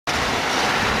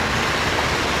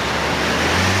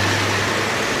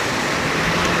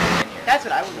That's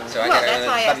what I would want. So I Well, got that's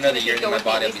why I asked another him year to in go my with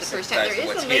me body at will be least the first time. sensitized There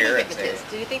to is what's a lady here. hypnotist.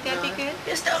 Do you think that'd be good?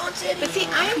 Just don't sit. But see,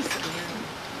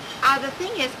 the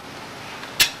thing is,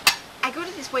 I go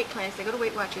to these weight clinics, I go to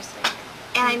Weight Watchers,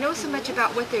 and I know so much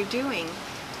about what they're doing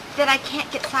that I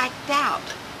can't get psyched out.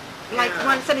 Like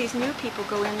when some of these new people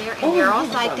go in there and they're all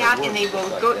psyched out and they will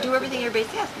go do everything everybody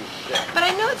says. But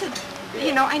I know it's a,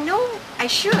 I know I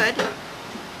should,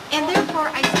 and therefore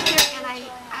I sit there and I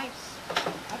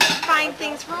find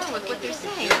things wrong with what they're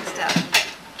saying and stuff.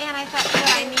 And I thought what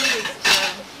I need is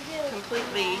to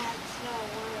completely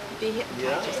be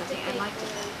hypnotized or something. I'd like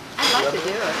to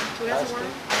do it. Who doesn't want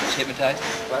to? Hypnotized?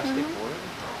 What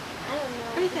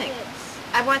do you think?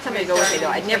 I want somebody to go with me though.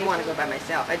 I'd never want to go by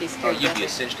myself. I'd be scared. You'd be a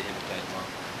cinch to hypnotize, Mom.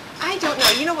 I don't know.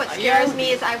 You know what scares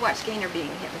me is I watched Gaynor being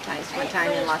hypnotized one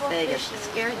time in Las Vegas. It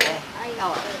scared the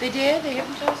hell out of me. They did? They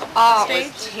hypnotized? Oh,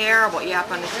 it was terrible. Yeah, up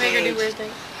on the stage. They made her do weird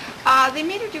things? They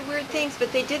made her do weird things,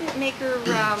 but they didn't make her,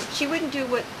 she wouldn't do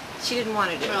what she didn't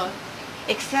want to do. Really?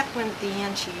 Except when at the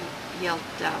end she yelled,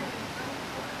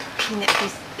 peanut,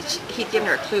 he'd given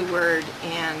her a clue word,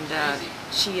 and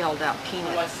she yelled out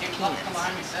peanuts,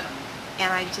 peanuts.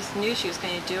 And I just knew she was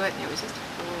going to do it, and it was just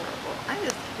horrible. I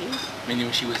just hate it. I mean,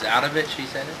 when she was out of it, she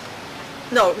said it?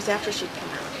 No, it was after she'd come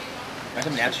out. I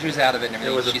mean, after she was out of it and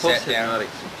everything, she sat down.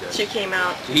 She came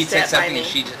out, So he said sat by something me. and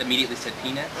she just immediately said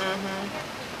peanuts?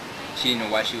 Mm-hmm. She didn't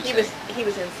know why she was saying He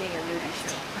was in seeing a nudie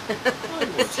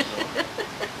show.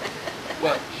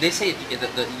 Well, they say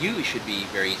that you should be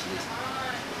very easily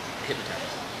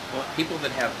hypnotized. Well, people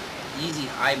that have easy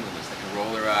eye movements, that can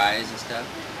roll their eyes and stuff,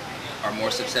 are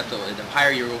more susceptible. The higher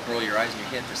you roll your eyes in your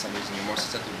head, for some reason, you're more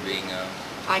susceptible to being.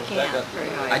 I can't. Very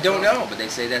high. I don't know, but they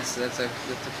say that's a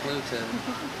clue to.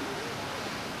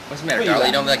 What's the matter, Darla?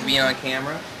 You don't like being on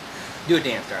camera? Do a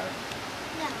dance, Darla.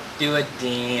 No. Do a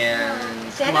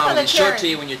dance. Stand Come up on, on we'll the show chair. it to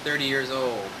you when you're 30 years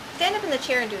old. Stand up in the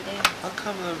chair and do a dance. How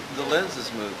come the lens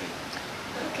is moving?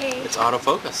 Okay. It's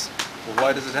autofocus. Well,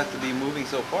 why does it have to be moving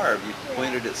so far? Have you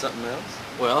pointed at something else?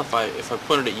 Well, if I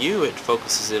pointed at you, it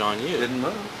focuses it on It you. didn't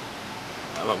move.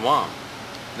 How about Mom?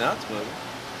 Now it's moving.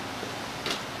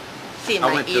 See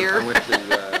my ear. I went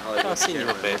to Hollywood I've seen your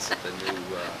Camera and face. looked at the new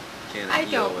Canon I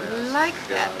don't EOS. like Got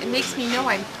that. a It makes me little know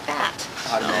I'm machine. fat.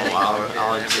 No,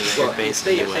 I'll engineer your base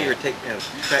say anyway. you're taking a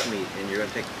track meet and you're going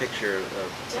to take a picture of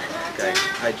the guy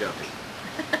high jumping.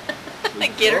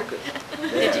 Get her?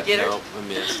 Focus. Did you get her? Nope, I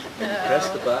missed. Press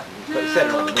the button. Set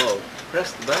it on the mode.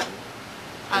 Press the button.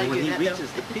 I And when do he that,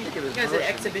 reaches the peak of his You guys motion, are the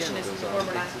exhibitionists camera goes before, on and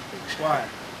but takes the picture. Why?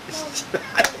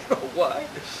 I don't know why.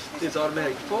 It's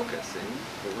automatic focusing,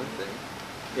 for one thing.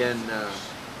 And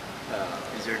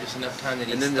Is there just enough time that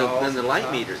he and then stalls the at light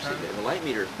top meter, of the time? the light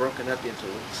meter is broken up into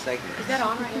little segments. Is that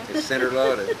on right now? It's center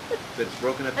loaded, but it's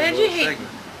broken up Why into did you little hate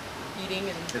segments. eating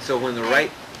and... And so when the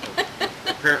right,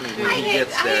 apparently when he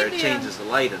gets there, it the, changes the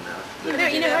light enough. You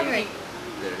that you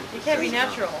can't be it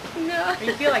natural. No. Or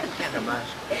you feel like you can't.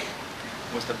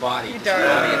 Was the body, You just the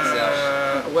darling. body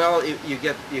itself? well, you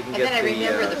can And get then I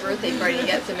remember the the birthday party. You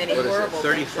got so many what is it, horrible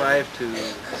 35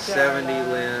 things. to 70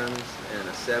 lens and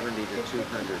a 70 to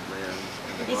 200 lens.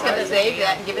 and the He's going to body save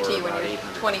that and give it to you when for you're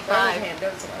about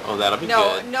 25. Oh, that'll be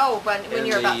No, good. no, but when And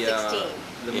you're about the, 16.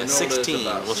 The Yeah, Minola is 16.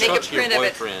 about We'll Make show a it to your print of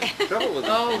it. boyfriend. The trouble with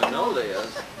Oh. the Minola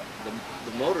is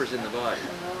the motor's in the body.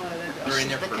 They're in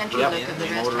there The for country yeah, look of the The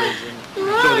restaurant. motor is in,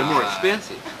 so they're more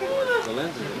expensive. The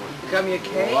lenses are more expensive. Come you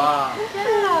okay? Wow.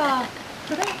 Yeah.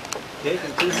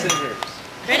 Taking 2 singers.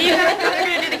 Ready? We're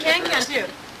going to do the can-can too.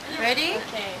 Ready?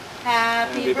 Okay.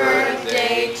 Happy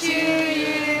birthday to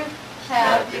you.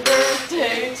 Happy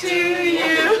birthday to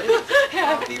you.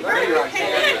 Happy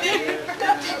birthday.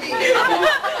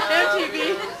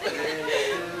 MTV.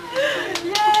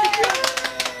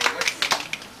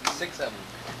 What's 6 of them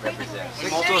represent?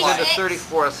 Multiples into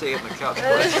 34, I see it in the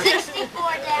calculator.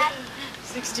 64, Dad.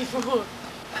 64.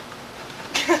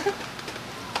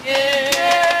 Yay!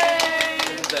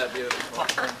 Isn't that beautiful?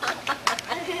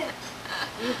 Thank you.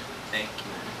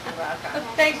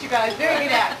 Thanks, you guys. Very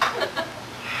good act.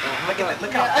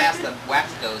 Look how fast the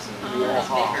wax goes in the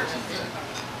speakers.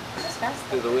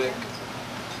 To the wick.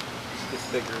 It's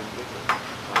bigger and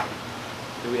bigger.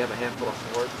 Do we have a handful of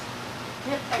swords? Do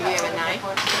you have a knife?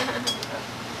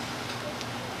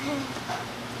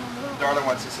 Darla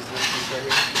wants this right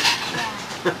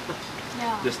here.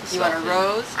 No. Just the You want a selfie.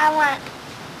 rose? I want.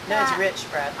 No, it's rich,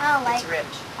 Brad. I don't like. It's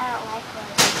rich. I don't like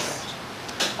roses.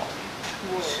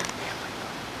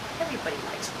 Everybody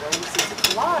likes roses.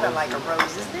 It's a lot of like a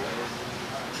rose, isn't it?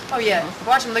 Oh yeah.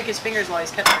 Watch him lick his fingers while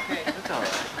he's cutting the cake. That's all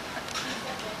right.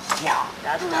 Yeah.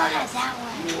 That's Who nice. has that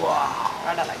one? Wow.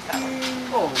 I like that one.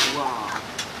 Oh, wow.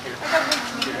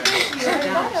 I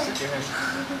got one.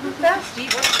 Fast,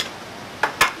 Steve.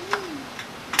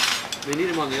 They need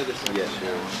him on the other side. Yes,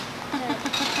 sure.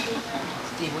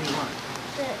 Steve, what do you want?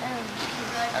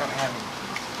 I don't have any.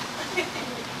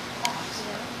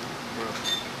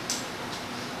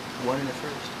 One in the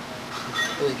first.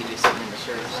 We'll give you something in the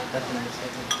first. Nothing in the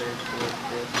second, third, fourth,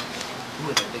 fifth. Ooh,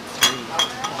 it's a big 3.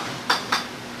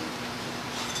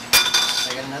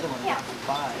 I got another one. 5.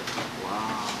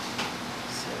 Wow.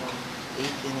 So,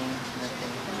 8th inning,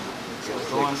 nothing. So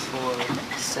going for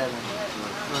 7.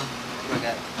 What I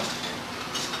got?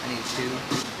 I need 2.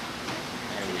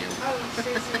 There we go.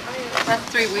 That's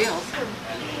 3 wheels.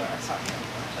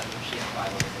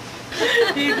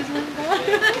 Dave just went by.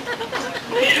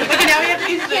 Okay, now we have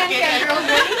pieces of can girls.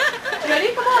 Ready? Ready?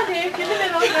 Come on, Dave. Get in the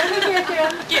middle. Get in the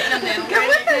middle. Get in the middle. Come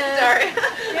with us, Daria.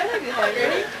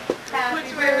 Ready?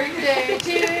 Happy birthday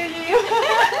to you.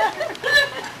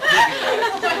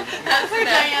 That's where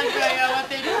Diane's going on what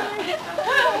they're doing.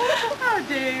 Oh,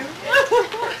 Dave.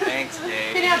 Thanks,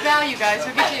 Dave. Can you have value, guys?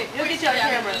 He'll get you on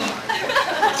camera.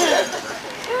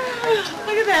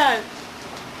 Look at that.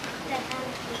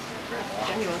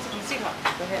 Jenny wants some seahawk.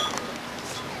 Go ahead.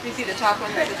 Do you see the top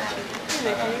one? It's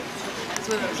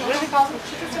with what do they call them?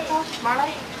 Chickens are called? Marla?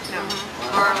 No.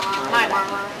 Milo.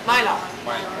 Milo.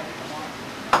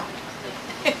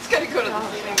 It's gonna go to the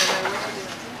ceiling.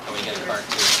 Oh, we got a card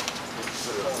too.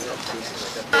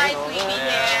 Hi,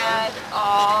 sleepyhead.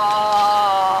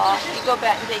 Aww. You go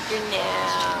back and take your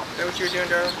nap. Is that what you were doing,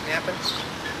 Darla? Napping?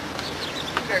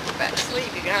 You better go back to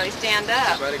sleep. You can hardly stand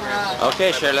up.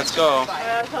 Okay, Cheri, let's go.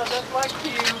 That's like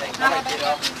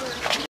you.